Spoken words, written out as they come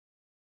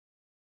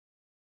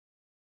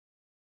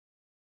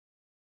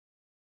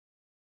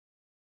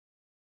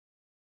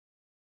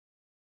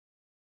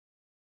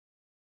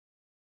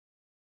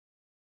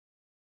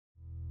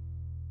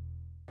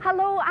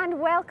Hello and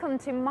welcome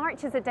to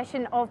March's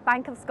edition of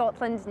Bank of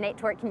Scotland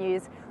Network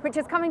News, which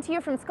is coming to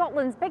you from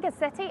Scotland's biggest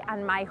city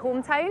and my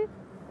hometown,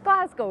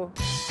 Glasgow.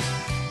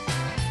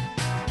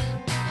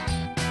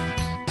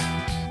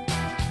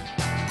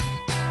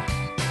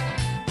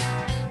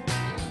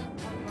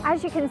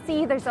 As you can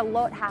see, there's a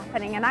lot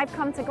happening, and I've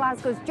come to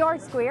Glasgow's George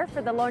Square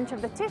for the launch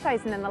of the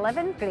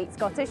 2011 Great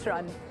Scottish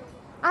Run.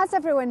 As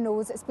everyone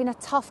knows, it's been a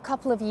tough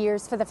couple of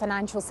years for the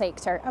financial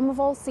sector, and we've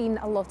all seen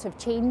a lot of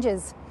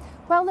changes.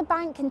 While the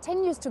bank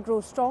continues to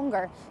grow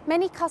stronger,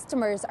 many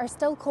customers are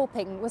still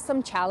coping with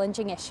some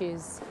challenging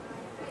issues.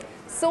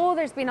 So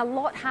there's been a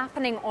lot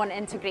happening on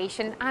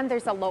integration, and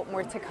there's a lot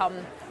more to come.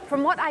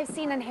 From what I've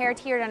seen and heard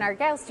here in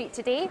Argyll Street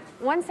today,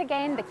 once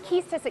again the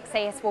keys to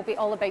success will be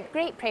all about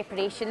great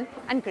preparation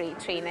and great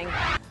training.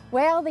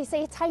 Well, they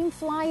say time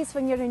flies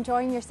when you're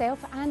enjoying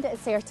yourself, and it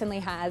certainly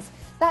has.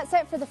 That's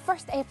it for the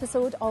first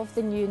episode of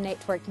the new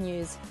Network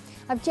News.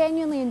 I've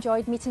genuinely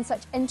enjoyed meeting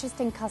such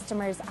interesting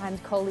customers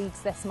and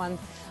colleagues this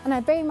month, and I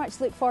very much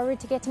look forward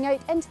to getting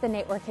out into the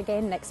network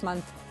again next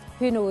month.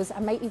 Who knows, I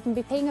might even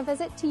be paying a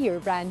visit to your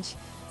branch.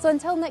 So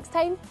until next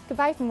time,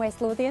 goodbye from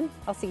West Lothian.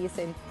 I'll see you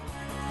soon.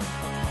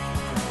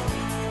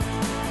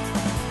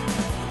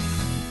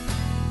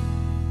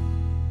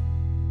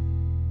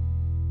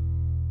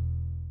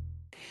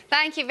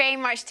 Thank you very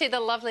much to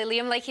the lovely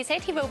Liam. Like he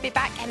said, he will be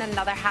back in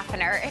another half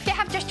an hour. If you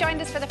have just joined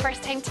us for the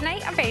first time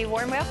tonight, a very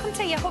warm welcome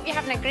to you. I hope you're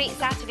having a great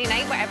Saturday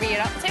night, whatever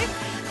you're up to.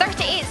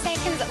 38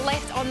 seconds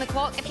left on the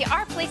clock. If you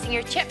are placing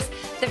your chips,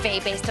 the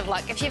very best of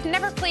luck. If you've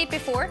never played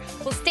before,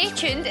 well, stay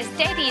tuned. It's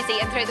dead easy,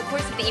 and throughout the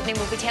course of the evening,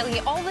 we'll be telling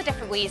you all the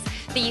different ways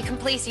that you can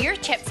place your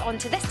chips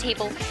onto this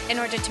table in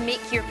order to make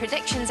your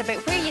predictions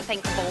about where you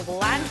think the ball will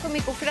land when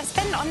we go for a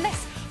spin on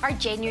this, our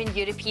genuine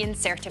European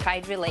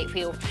certified roulette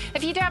wheel.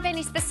 If you do have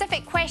any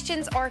specific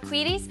questions or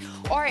queries,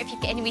 or if you've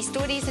got any wee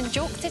stories and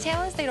jokes to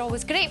tell us, they're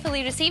always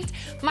gratefully received.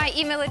 My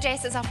email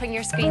address is up on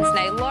your screens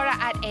now,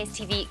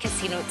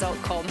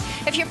 laura@stvcasino.com.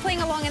 If you're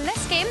playing along in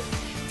this game,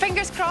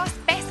 fingers crossed,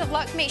 best of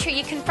luck. Make sure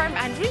you confirm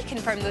and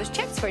reconfirm those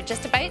chips. We're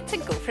just about to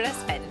go for a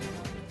spin.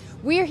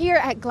 We're here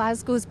at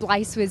Glasgow's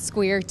Blythswood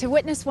Square to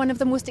witness one of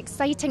the most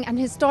exciting and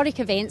historic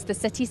events the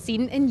city's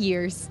seen in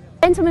years.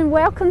 Gentlemen,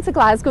 welcome to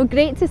Glasgow.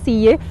 Great to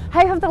see you.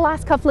 How have the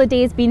last couple of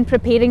days been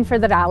preparing for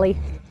the rally?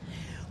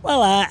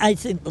 Well, I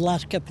think the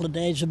last couple of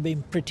days have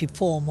been pretty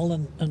formal,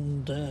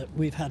 and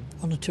we've had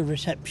one or two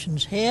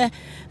receptions here,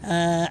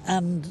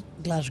 and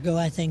Glasgow,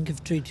 I think,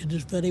 have treated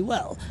us very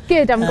well.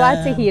 Good, I'm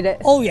glad to hear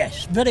it. Oh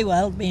yes, very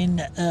well.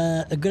 Been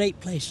a great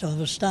place to have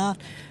a start.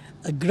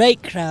 A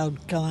great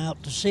crowd come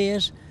out to see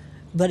us.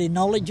 Very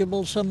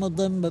knowledgeable, some of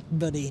them, but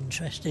very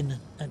interesting,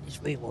 and it's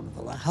been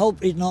wonderful. I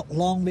hope it's not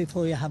long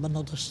before you have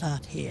another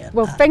start here.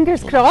 Well,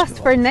 fingers crossed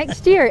for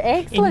next year.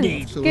 Excellent.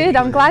 Indeed. Good,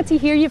 I'm glad to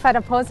hear you've had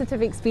a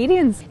positive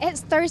experience.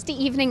 It's Thursday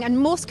evening and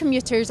most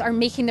commuters are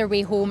making their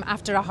way home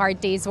after a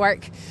hard day's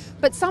work.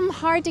 But some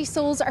hardy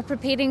souls are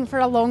preparing for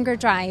a longer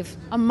drive,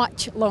 a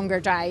much longer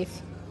drive.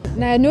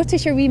 Now,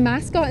 notice your wee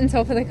mascot on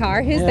top of the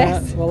car. Who's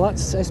this? Well,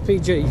 that's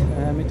SPG.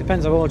 It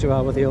depends how old you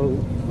are whether you'll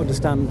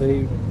understand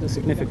the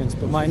significance,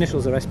 but my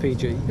initials are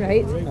SPG.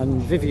 Right.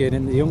 And Vivian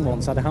in the young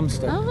ones had a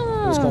hamster.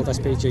 Ah, It was called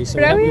SPG, so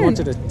brilliant. we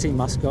wanted a team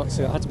mascot,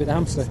 so it had to be the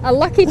hamster. A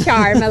lucky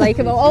charm, I like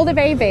it. Well, all the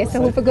very best. I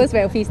hope it goes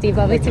well for you, Steve.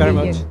 Lovely Thank you to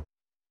very meet much. you.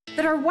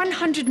 There are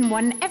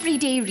 101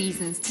 everyday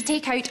reasons to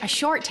take out a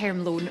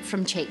short-term loan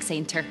from Cheque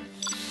Centre.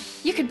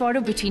 You could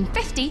borrow between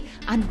 £50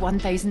 and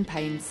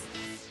 £1,000.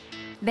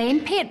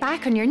 Then pay it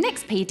back on your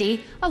next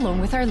payday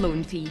along with our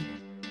loan fee.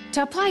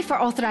 To apply for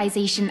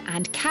authorisation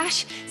and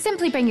cash,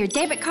 simply bring your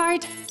debit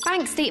card,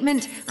 bank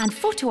statement and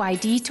photo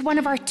ID to one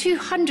of our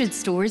 200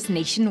 stores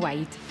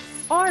nationwide.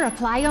 Or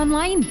apply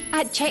online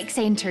at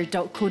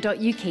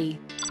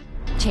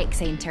chequecentre.co.uk. Cheque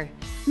Centre,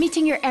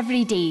 meeting your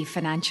everyday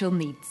financial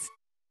needs.